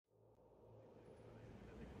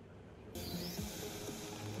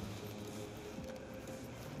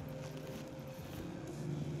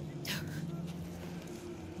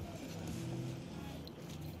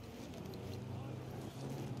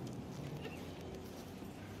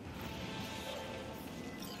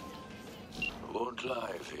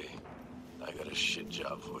Clive, I got a shit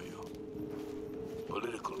job for you.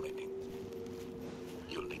 Political meaning.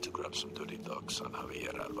 You'll need to grab some dirty docs on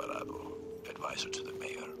Javier Alvarado, advisor to the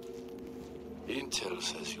mayor. Intel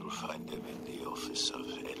says you'll find them in the office of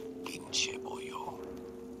El Pinche Bollo.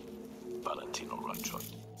 Valentino Ranchon.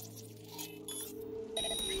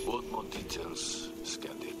 Want more details?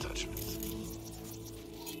 Scan the attachment.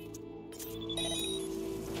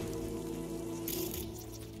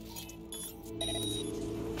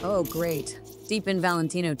 Oh, great. Deep in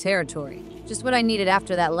Valentino territory. Just what I needed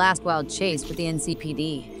after that last wild chase with the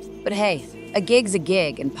NCPD. But hey, a gig's a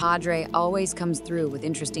gig, and Padre always comes through with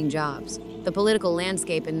interesting jobs. The political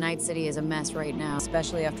landscape in Night City is a mess right now,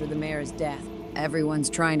 especially after the mayor's death. Everyone's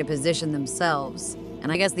trying to position themselves,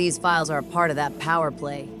 and I guess these files are a part of that power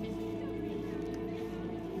play.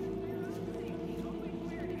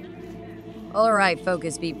 All right,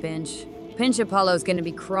 Focus Beat Pinch. Pinch Apollo's gonna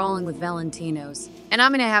be crawling with Valentinos, and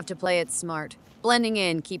I'm gonna have to play it smart. Blending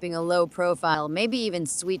in, keeping a low profile, maybe even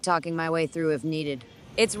sweet-talking my way through if needed.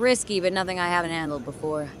 It's risky, but nothing I haven't handled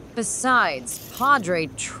before. Besides, Padre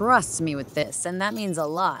trusts me with this, and that means a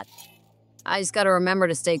lot. I just gotta remember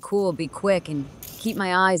to stay cool, be quick, and keep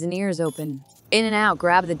my eyes and ears open. In and out,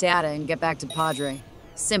 grab the data, and get back to Padre.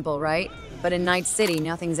 Simple, right? But in Night City,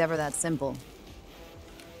 nothing's ever that simple.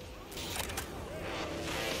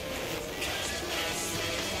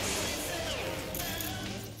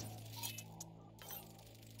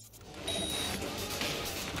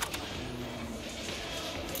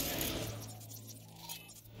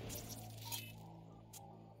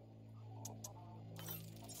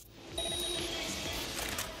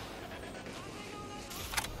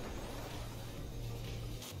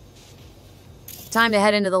 Time to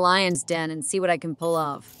head into the lion's den and see what I can pull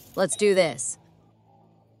off. Let's do this.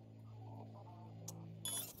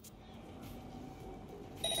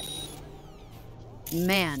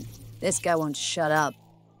 Man, this guy won't shut up.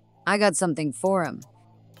 I got something for him.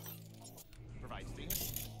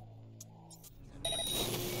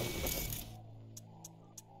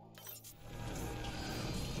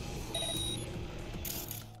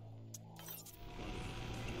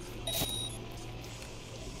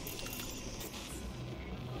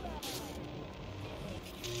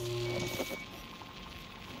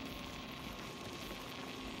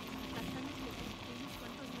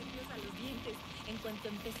 En cuanto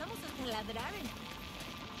empezamos a ladrar,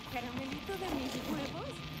 caramelito de mis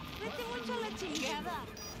huevos, vete mucho a la chingada.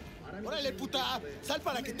 ¡Órale, puta! ¡Sal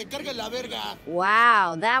para que te cargue la verga!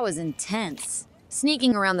 Wow, that was intense.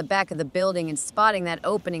 Sneaking around the back of the building and spotting that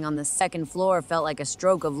opening on the second floor felt like a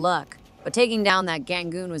stroke of luck. But taking down that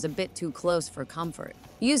Gangoon was a bit too close for comfort.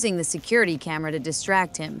 Using the security camera to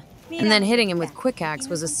distract him, and then hitting him with quick axe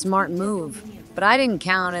was a smart move. But I didn't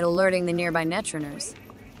count it alerting the nearby Netrunners.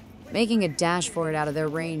 Making a dash for it out of their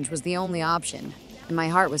range was the only option, and my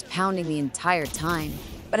heart was pounding the entire time.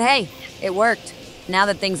 But hey, it worked. Now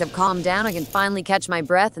that things have calmed down, I can finally catch my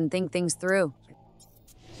breath and think things through.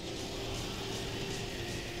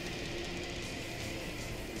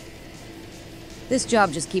 This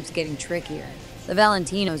job just keeps getting trickier. The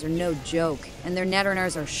Valentinos are no joke, and their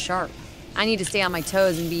Netrunners are sharp. I need to stay on my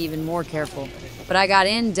toes and be even more careful. But I got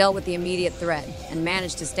in, dealt with the immediate threat, and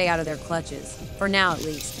managed to stay out of their clutches. For now, at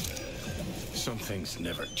least. Some things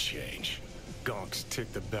never change. Gonks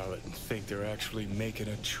tick the ballot and think they're actually making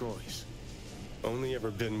a choice. Only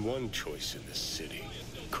ever been one choice in this city.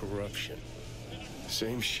 Corruption.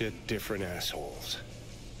 Same shit, different assholes.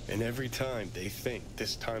 And every time they think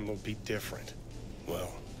this time will be different,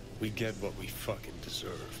 well, we get what we fucking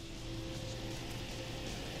deserve.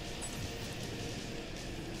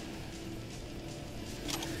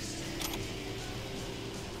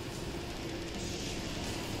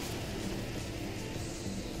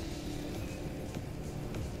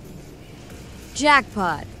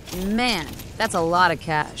 Jackpot. Man, that's a lot of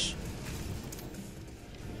cash.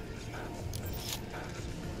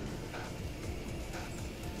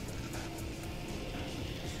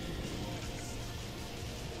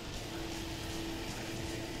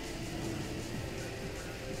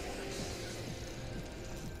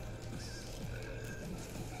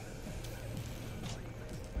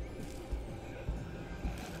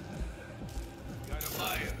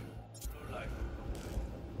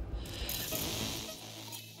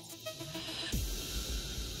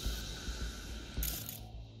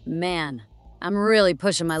 Man, I'm really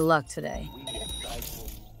pushing my luck today.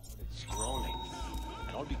 It's scrolling.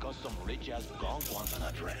 And all because some rich-ass gonk wants an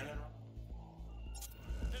address.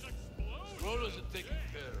 Rollers are taken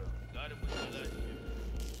care of. Got him with that shit.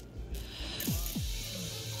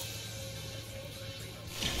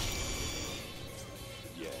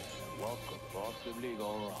 Yeah, welcome. possibly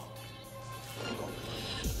go wrong?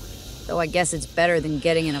 Though I guess it's better than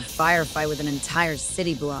getting in a firefight with an entire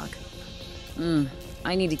city block.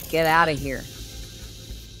 I need to get out of here.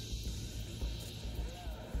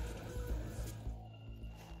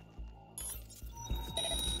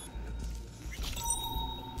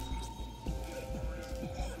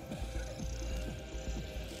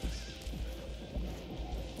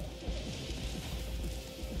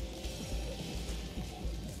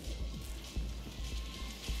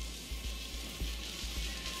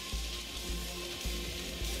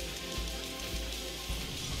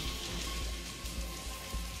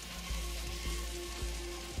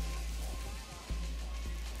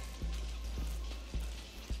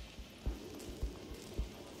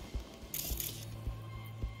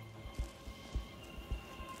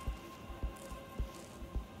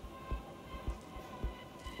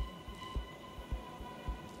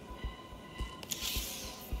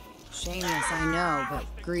 Shameless, I know,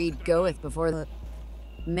 but greed goeth before the...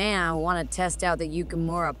 Man, I want to test out the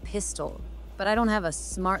Yukimura pistol, but I don't have a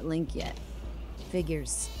smart link yet.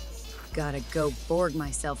 Figures. Gotta go Borg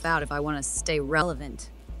myself out if I want to stay relevant.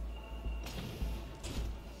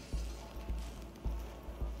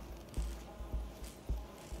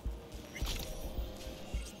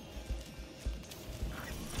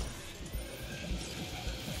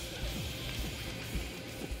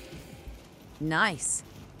 Nice.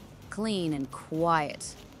 Clean and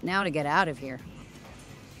quiet. Now to get out of here.